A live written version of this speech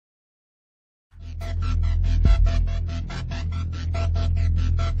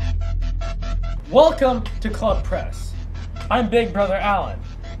Welcome to Club Press. I'm Big Brother Alan.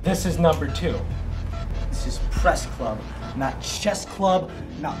 This is number 2. This is Press Club, not Chess Club,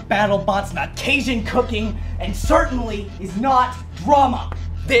 not battle bots, not Cajun cooking, and certainly is not drama.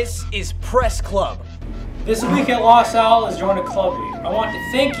 This is Press Club. This week at Los Al is Join a Club Week. I want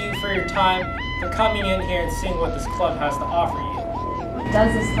to thank you for your time, for coming in here and seeing what this club has to offer you. What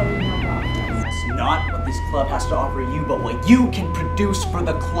does this club have to offer us? It's not what this club has to offer you, but what you can produce for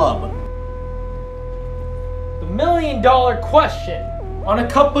the club. The $1 million question on a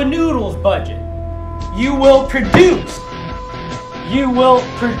cup of noodles budget. You will produce. You will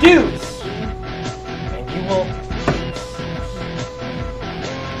produce. And you will produce.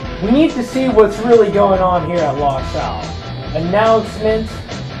 We need to see what's really going on here at Los Al. Announcements,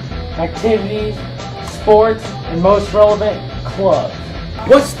 activities, sports, and most relevant, clubs.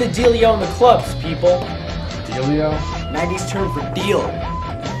 What's the dealio in the clubs, people? Dealio? 90s term for deal,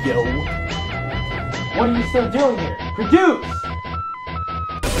 yo. What are you still doing here? Produce!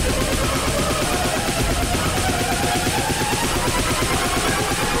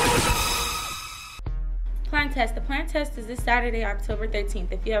 Plant test. The plant test is this Saturday, October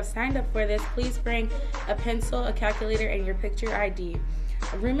 13th. If you have signed up for this, please bring a pencil, a calculator, and your picture ID.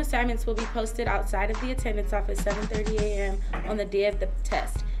 Room assignments will be posted outside of the attendance office 7:30 a.m. on the day of the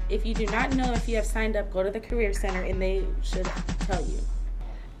test. If you do not know if you have signed up, go to the Career Center and they should tell you.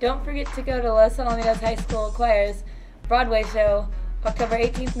 Don't forget to go to Los Alamitos High School Choir's Broadway show, October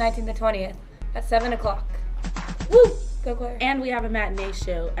 18th, 19th, and 20th at 7 o'clock. Woo! Go choir. And we have a matinee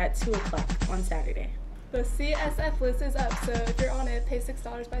show at 2 o'clock on Saturday. The CSF list is up, so if you're on it, pay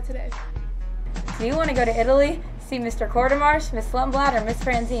 $6 by today. Do you want to go to Italy, see Mr. Quartermarsh, Miss Slumblatt, or Miss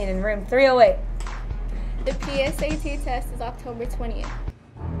Franzine in room 308? The PSAT test is October 20th.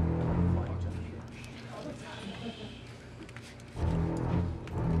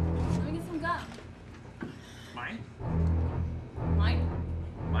 Let me get some gum. Mine? Mine?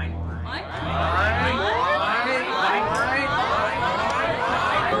 Mine? Mine?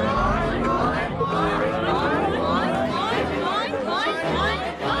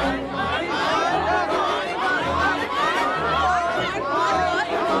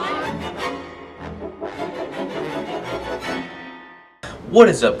 What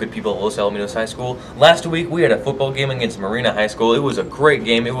is up, good people at Los Alamitos High School? Last week we had a football game against Marina High School. It was a great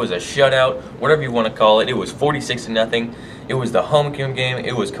game. It was a shutout, whatever you want to call it. It was 46-0. It was the homecoming game.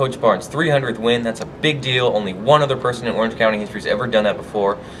 It was Coach Barnes' 300th win. That's a big deal. Only one other person in Orange County history has ever done that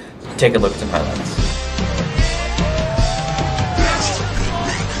before. Take a look at some highlights.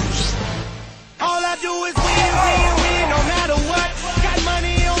 All I do is win, win, win, no matter what. Got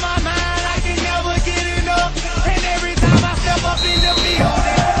money on my mind, I can never get enough. And every time I step up in the building,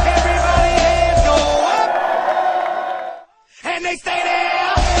 everybody hands go up. And they stay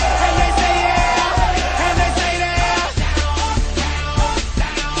there, and they say yeah, and they say there.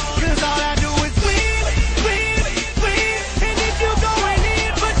 Cause all I do is win, win, win. And if you going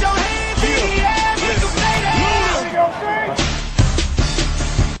in, put your hands in the air, make them stay there.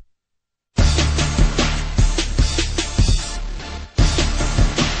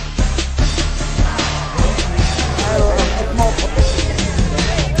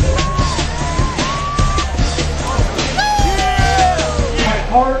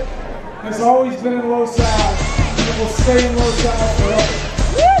 Heart has always been in Los Al. It will stay in Los Al forever.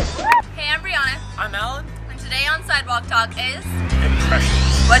 Hey, I'm Brianna. I'm Alan. And today on Sidewalk Talk is...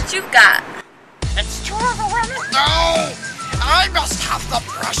 Impressions. What you've got. It's true of a woman? No! I must have the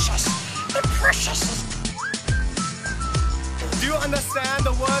precious. The precious. Do you understand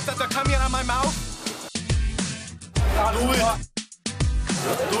the words that are coming out of my mouth? Do it.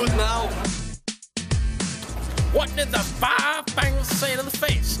 Do it now. What did the 5 fangs say to the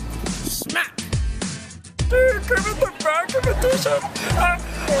face? Smack! Dude, give me the back of edition.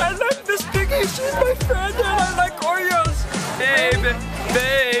 I like Miss Piggy. She's my friend and I like Oreos. Baby,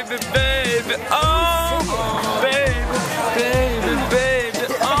 baby, baby, oh, baby, baby, baby,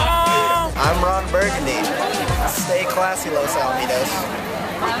 oh. I'm Ron Burgundy. Stay classy, Los Alamitos.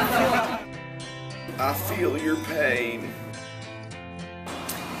 I feel your pain.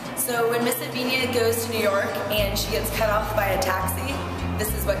 So when Miss Avinia goes to New York and she gets cut off by a taxi,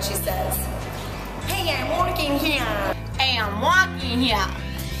 this is what she says. Hey, I'm walking here. Hey, I'm walking here.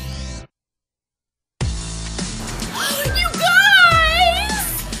 You guys!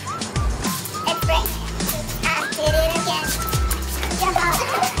 It's Rick. I did it again. Jump out.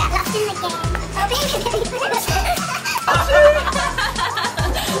 Got lost in the game. Oh, baby.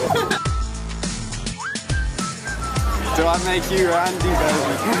 Do I make you Randy, baby?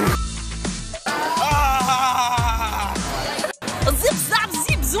 Zip, zap,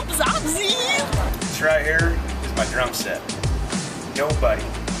 zip, zoop, zap, zip. This right here is my drum set. Nobody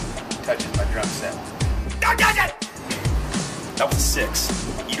touches my drum set. Don't touch it! That was a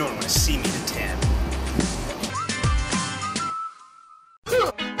 6. You don't want to see me to 10.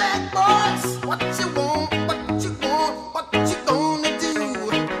 Bad boys, what you want, what you want, what you gonna do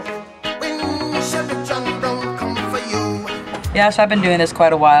when Chevy John Brown come for you? Yeah, so I've been doing this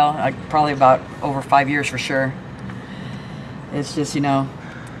quite a while, like probably about over 5 years for sure. It's just, you know,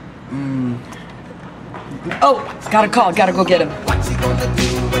 oh, got a call, gotta go get him. What you gonna do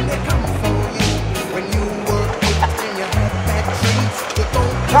when they come for you? When you work and you have bad treats, you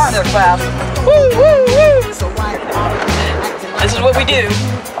don't Try there, class. Woo, woo, woo. This is what we do.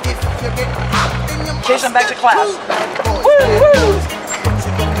 Chase them back to class. Woo, woo. What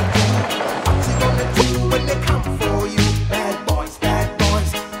you gonna do when they come for you? Bad boys,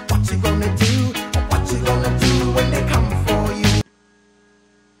 what you gonna do? What you gonna do when they come for you?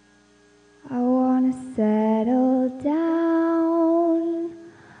 I wanna settle down.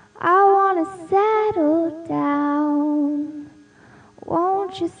 I wanna settle down.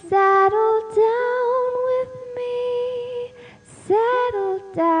 Won't you settle down with me? Settle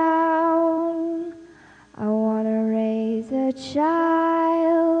down. I wanna raise a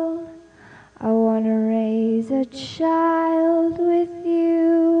child. I wanna raise a child with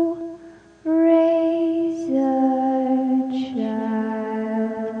you. Raise a child.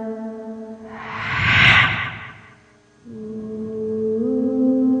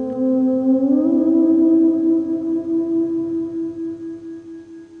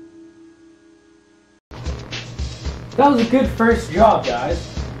 That was a good first job, guys.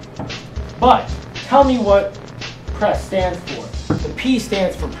 But tell me what PRESS stands for. The P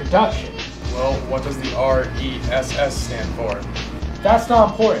stands for production. Well, what does the RESS stand for? That's not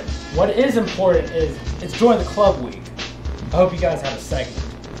important. What is important is it's Join the Club week. I hope you guys have a segment.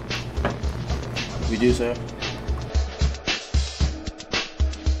 We do, sir.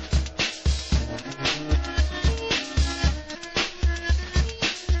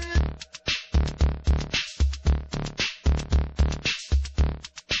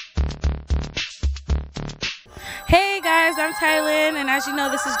 Hey guys, I'm Tylin, and as you know,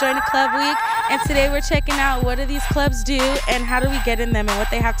 this is Join the Club Week, and today we're checking out what do these clubs do and how do we get in them and what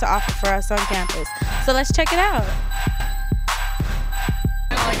they have to offer for us on campus. So let's check it out.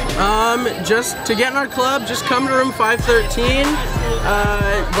 Just to get in our club, just come to room 513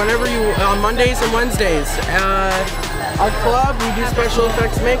 whenever you, on Mondays and Wednesdays. Our club, we do special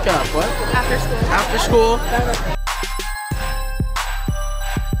effects makeup. What? After school. After school.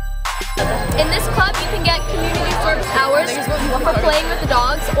 In this club, you can get community service hours for playing with the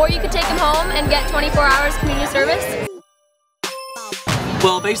dogs, or you could take them home and get 24 hours community service.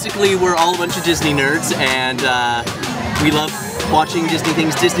 Well, basically, we're all a bunch of Disney nerds, and we love watching Disney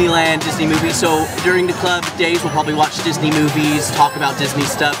things, Disneyland, Disney movies. So during the club days, we'll probably watch Disney movies, talk about Disney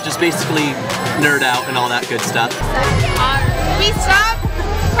stuff, just basically nerd out and all that good stuff. We stop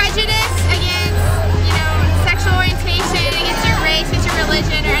prejudice against, you know, sexual orientation, against your race, against your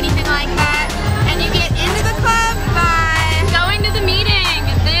religion, or anything like that. And you get into the club by going to the meeting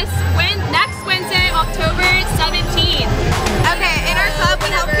next Wednesday, October 17th. Okay, in our club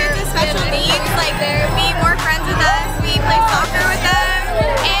we help kids with special needs, like be more friends with us, we play soccer with them,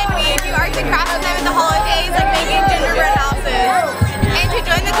 and we do arts and crafts with them in the holidays, like making gingerbread houses. And to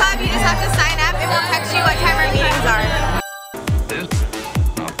join the club, you just have to sign up and we'll text you what time our meetings are.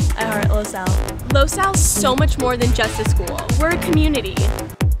 I heart LoSal. LoSal's so much more than just a school. We're a community.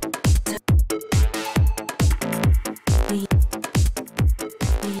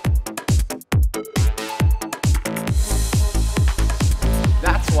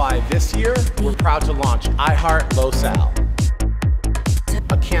 That's why this year we're proud to launch I Heart LoSal,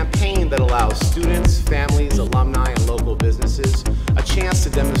 a campaign that allows students, families, alumni, and local businesses a chance to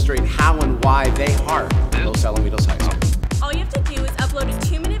demonstrate how and why they heart Los Alamitos High School. All you have to do is upload a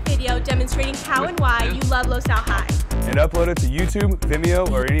 2-minute video demonstrating how and why you love LoSal High. And upload it to YouTube, Vimeo,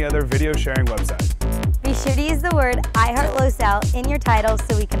 or any other video sharing website. Be sure to use the word I Heart LoSal in your title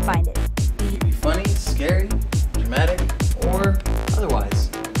so we can find it. It can be funny, scary, dramatic, or otherwise.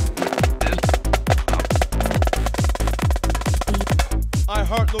 I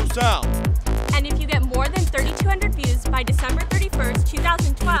Heart LoSal. And if you get more than 3,200 views by December 31st,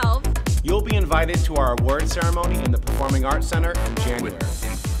 2012, You'll be invited to our award ceremony in the Performing Arts Center in January.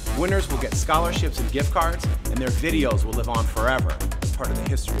 Winners will get scholarships and gift cards, and their videos will live on forever as part of the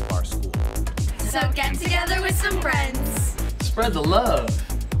history of our school. so get together with some friends. Spread the love.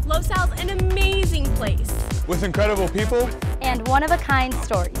 LoSal's an amazing place. With incredible people. And one-of-a-kind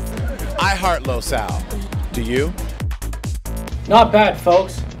stories. I Heart LoSal. Do you? Not bad,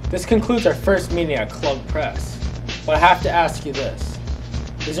 folks. This concludes our first meeting at Club Press. But I have to ask you this.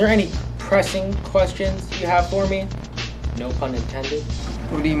 Is there any pressing questions you have for me? No pun intended.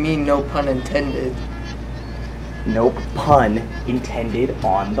 What do you mean, no pun intended? No pun intended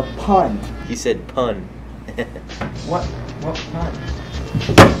on the pun. He said pun. What pun?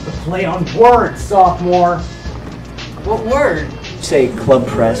 The play on words, sophomore. What word? Say Club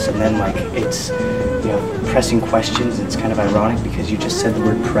Press and then like it's, pressing questions. It's kind of ironic because you just said the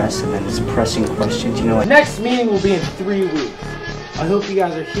word press and then it's pressing questions, you know The like. next meeting will be in 3 weeks. I hope you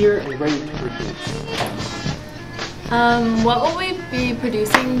guys are here and ready to produce. What will we be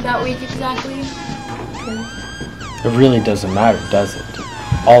producing that week exactly? It really doesn't matter, does it?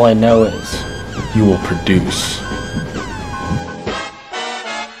 All I know is you will produce.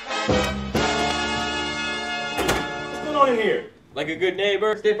 What's going on in here? Like a good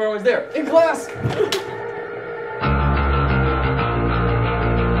neighbor, State Farm was there. In class!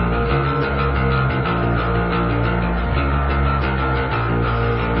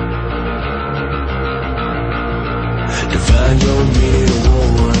 Define your meaning of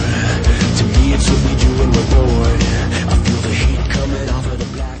war. To me it's what we do when we're bored. I feel the heat coming off of the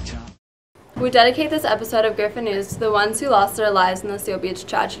blacktop. We dedicate this episode of Griffin News to the ones who lost their lives in the Seal Beach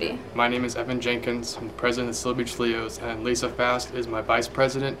tragedy. My name is Evan Jenkins. I'm the president of the Seal Beach Leos, and Lisa Fast is my vice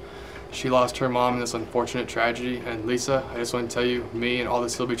president. She lost her mom in this unfortunate tragedy, and Lisa, I just want to tell you, me and all the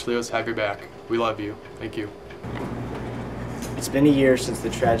Seal Beach Leos have your back. We love you. Thank you. It's been a year since the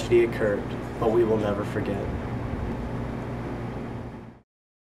tragedy occurred, but we will never forget.